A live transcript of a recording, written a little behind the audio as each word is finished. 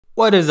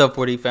What is up,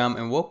 40 fam,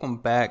 and welcome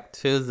back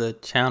to the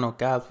channel,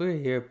 guys. We're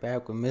here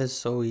back with Miss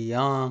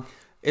Sohyang.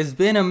 It's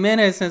been a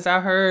minute since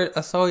I heard a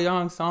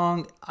Sohyang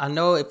song. I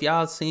know if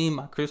y'all seen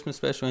my Christmas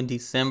special in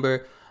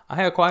December, I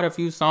had quite a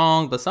few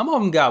songs, but some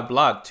of them got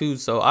blocked too,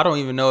 so I don't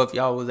even know if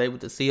y'all was able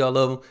to see all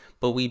of them.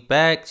 But we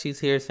back. She's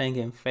here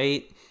singing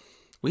Fate.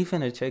 We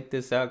finna check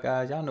this out,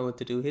 guys. Y'all know what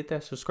to do. Hit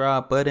that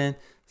subscribe button,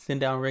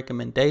 send down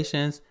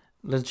recommendations.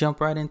 Let's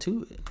jump right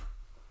into it.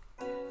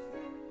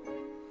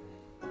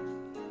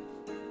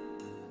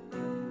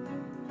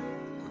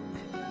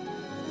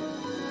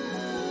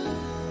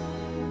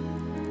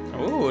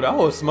 Ooh, that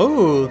was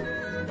smooth.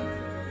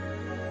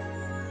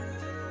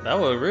 That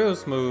was real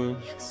smooth.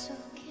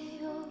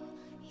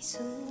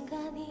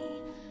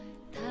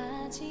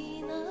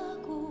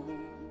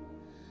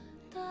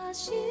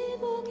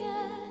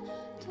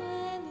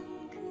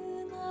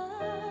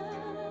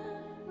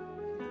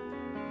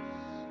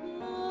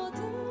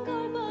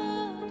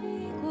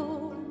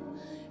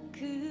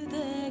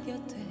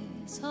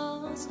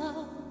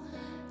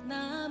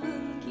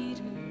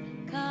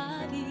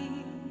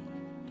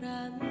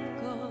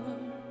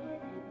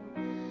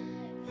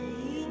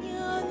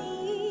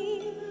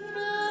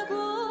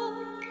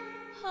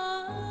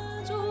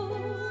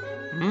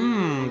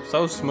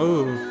 So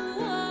smooth.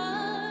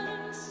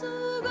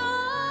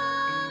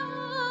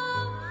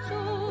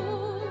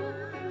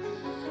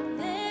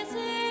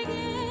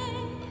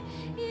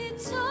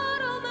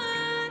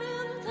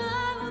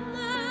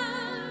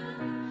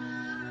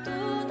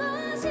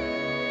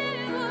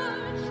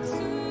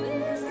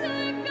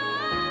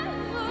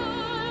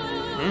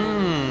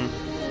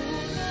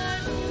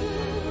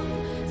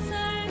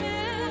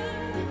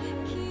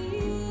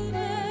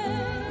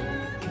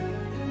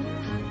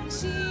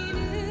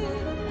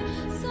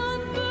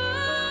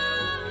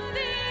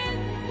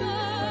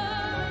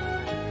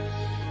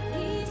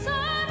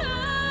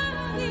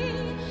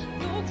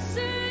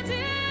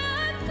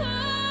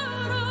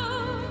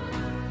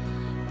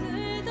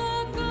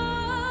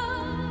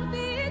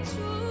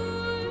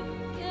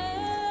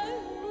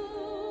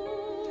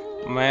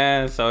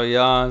 Man, so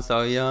young,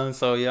 so young,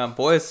 so young.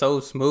 Boy, so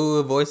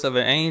smooth. Voice of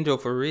an angel,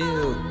 for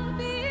real.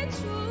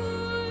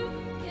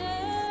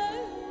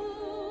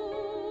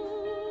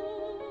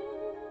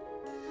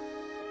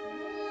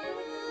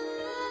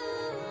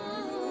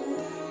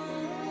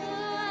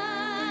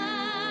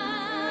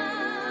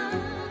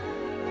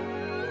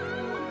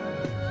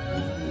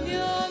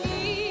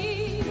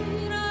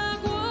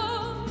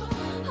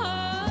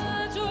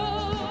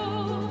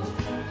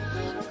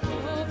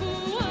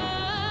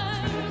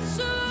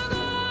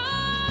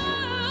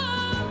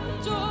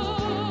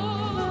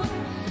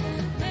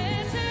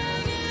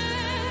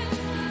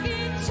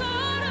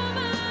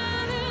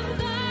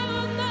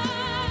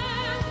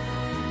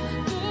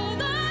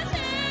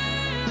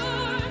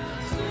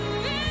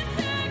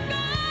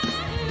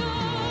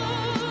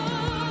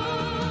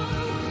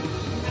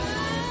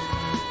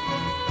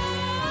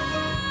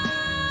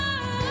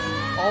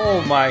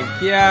 Oh my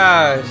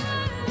gosh.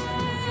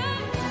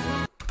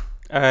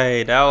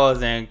 Hey, that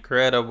was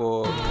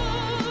incredible.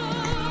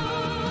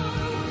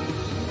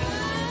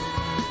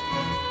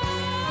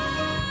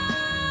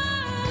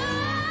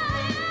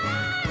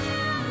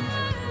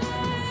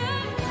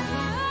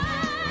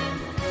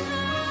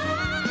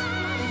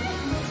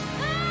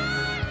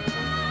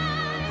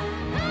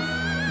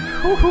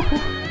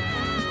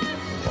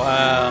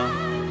 Wow.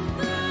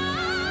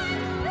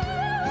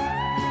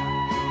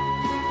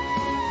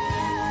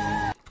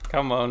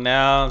 Come on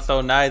now,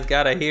 so nice,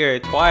 gotta hear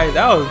it twice.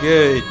 That was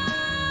good.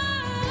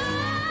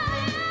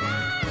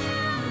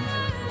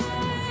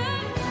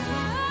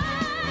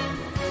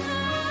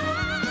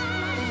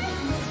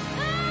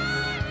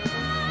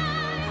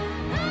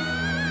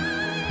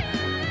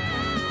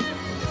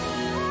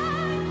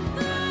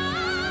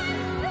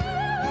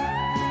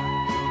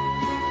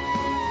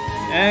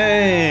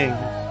 Dang.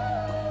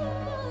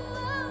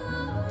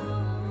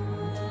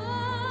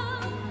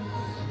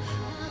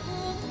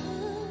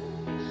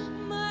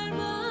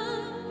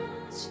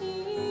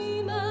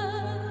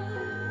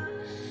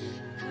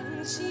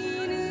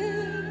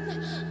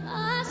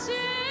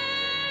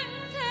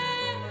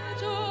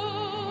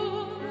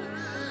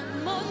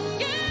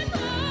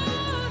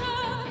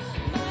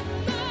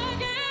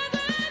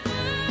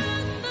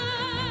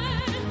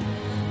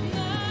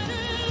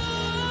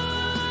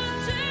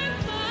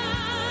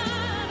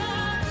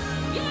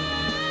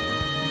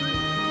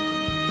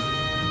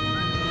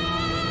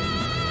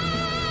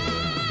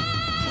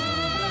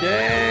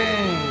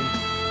 Dang.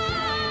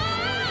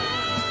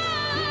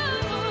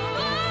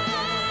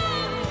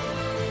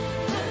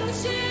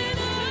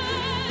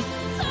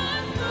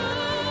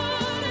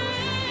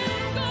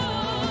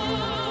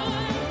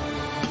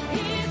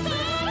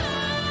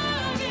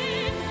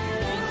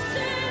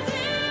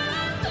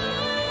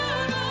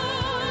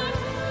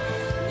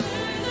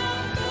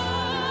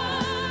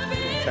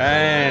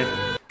 Dang.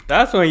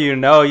 That's when you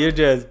know you're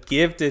just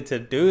gifted to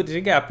do this.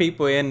 You got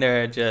people in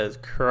there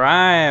just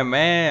crying,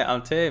 man.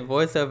 I'm telling you,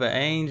 voice of an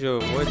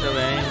angel, voice of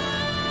an angel.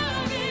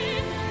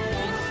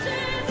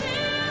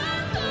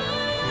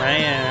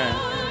 Man.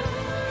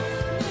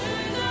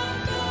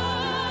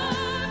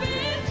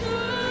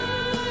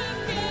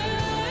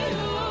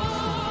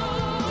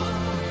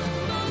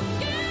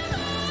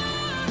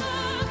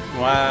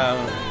 Wow.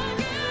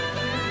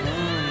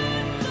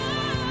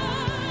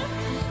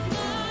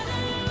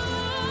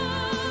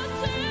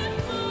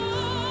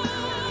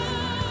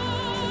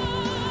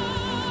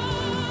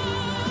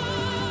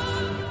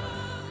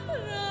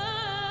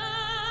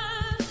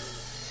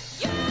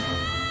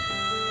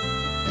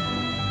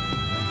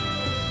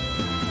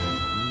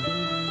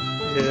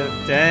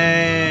 Yeah,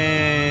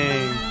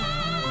 dang.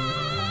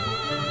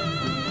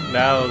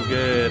 That was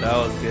good. That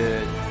was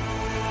good.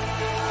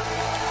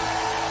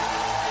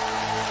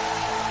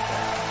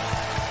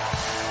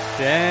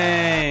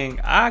 Dang.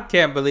 I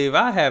can't believe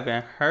I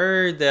haven't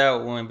heard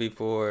that one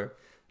before.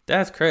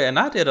 That's crazy. And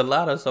I did a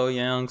lot of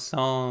Sohyang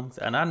songs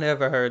and I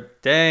never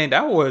heard. Dang,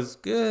 that was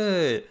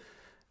good.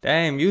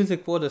 Dang,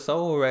 music for the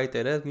soul right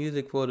there. That's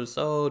music for the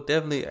soul.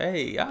 Definitely.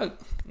 Hey,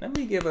 let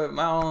me give it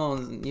my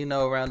own,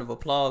 round of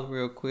applause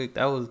real quick.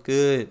 That was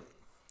good.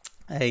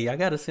 Hey, I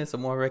gotta send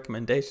some more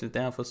recommendations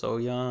down for So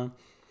Young.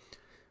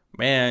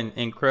 Man,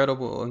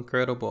 incredible,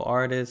 incredible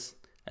artist.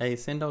 Hey,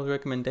 send those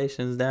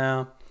recommendations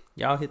down.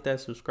 Y'all hit that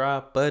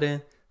subscribe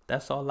button.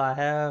 That's all I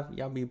have.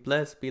 Y'all be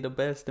blessed, be the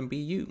best, and be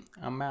you.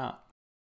 I'm out.